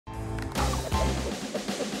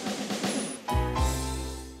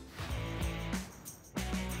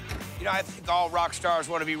You know, I think all rock stars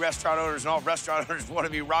want to be restaurant owners and all restaurant owners want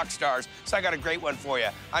to be rock stars. So I got a great one for you.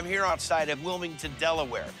 I'm here outside of Wilmington,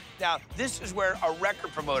 Delaware. Now, this is where a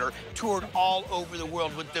record promoter toured all over the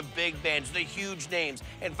world with the big bands, the huge names.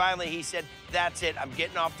 And finally, he said, that's it. I'm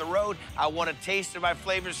getting off the road. I want a taste of my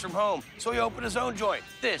flavors from home. So he opened his own joint.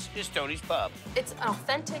 This is Stoney's Pub. It's an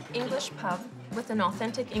authentic English pub with an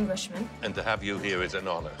authentic Englishman. And to have you here is an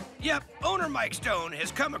honor. Yep, owner Mike Stone has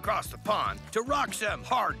come across the pond to rock some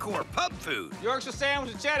hardcore pub food. Yorkshire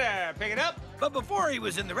sandwich and cheddar, pick it up. But before he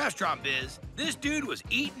was in the restaurant biz, this dude was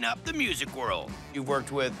eating up the music world. You've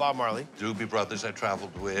worked with Bob Marley. Doobie Brothers I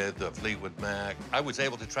traveled with, Fleetwood Mac. I was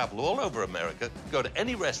able to travel all over America, go to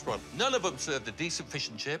any restaurant. None of them served a decent fish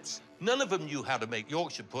and chips. None of them knew how to make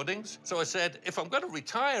Yorkshire puddings. So I said, if I'm going to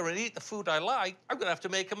retire and eat the food I like, I'm going to have to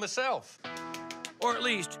make them myself. Or at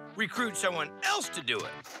least recruit someone else to do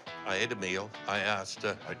it. I ate a meal. I asked,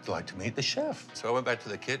 I'd like to meet the chef. So I went back to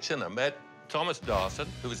the kitchen. I met Thomas Dawson,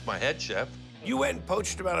 who was my head chef. You went and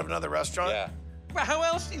poached him out of another restaurant? Yeah. But how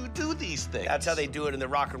else do you do these things? That's how they do it in the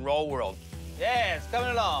rock and roll world. Yeah, it's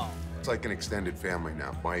coming along. It's like an extended family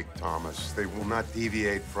now. Mike, Thomas, they will not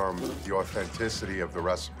deviate from the authenticity of the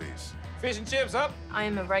recipes. Fish and chips up. I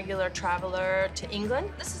am a regular traveler to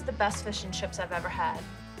England. This is the best fish and chips I've ever had.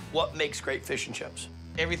 What makes great fish and chips?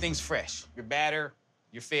 Everything's fresh. Your batter,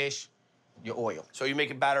 your fish, your oil. So you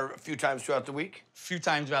make it batter a few times throughout the week? A few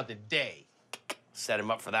times throughout the day. Set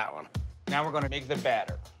him up for that one. Now we're gonna make the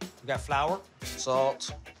batter. We got flour,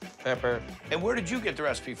 salt, pepper. And where did you get the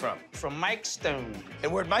recipe from? From Mike Stone.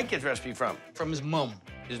 And where'd Mike get the recipe from? From his mom.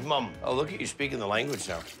 His mom. Oh, look at you speaking the language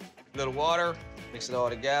now. A little water, mix it all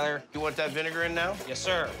together. You want that vinegar in now? Yes,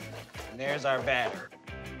 sir. And there's our batter.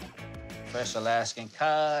 Fresh Alaskan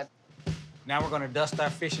cod. Now we're gonna dust our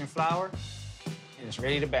fish in flour, and it's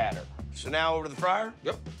ready to batter. So now over to the fryer?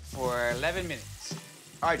 Yep. For 11 minutes.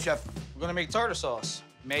 All right, chef. We're gonna make tartar sauce.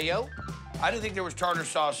 Mayo. I didn't think there was tartar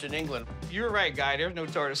sauce in England. You're right, Guy. There's no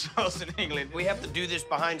tartar sauce in England. We have to do this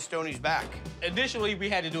behind Stoney's back. Additionally, we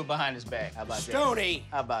had to do it behind his back. How about that? Stoney!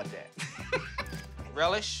 How about that?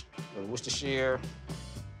 Relish, a little Worcestershire,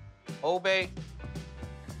 Old Bay.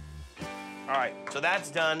 All right, so that's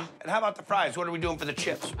done. And how about the fries? What are we doing for the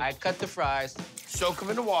chips? I cut the fries, Soak them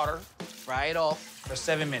in the water. fry it off for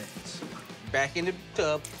 7 minutes. Back in the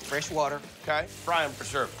tub, fresh water. Okay, fry them for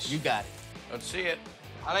service. You got it. Let's see it.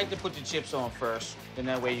 I like to put the chips on first, then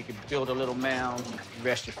that way you can build a little mound,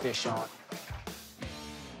 rest your fish on.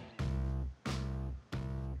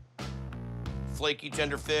 Flaky,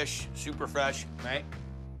 tender fish, super fresh. Right?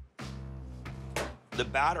 The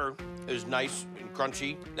batter is nice and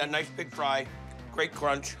crunchy. That nice big fry, great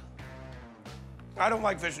crunch. I don't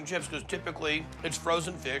like fish and chips because typically it's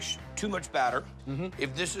frozen fish, too much batter.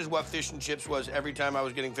 If this is what fish and chips was every time I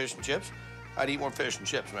was getting fish and chips, I'd eat more fish and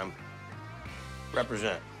chips, man.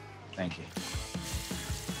 Represent. Thank you.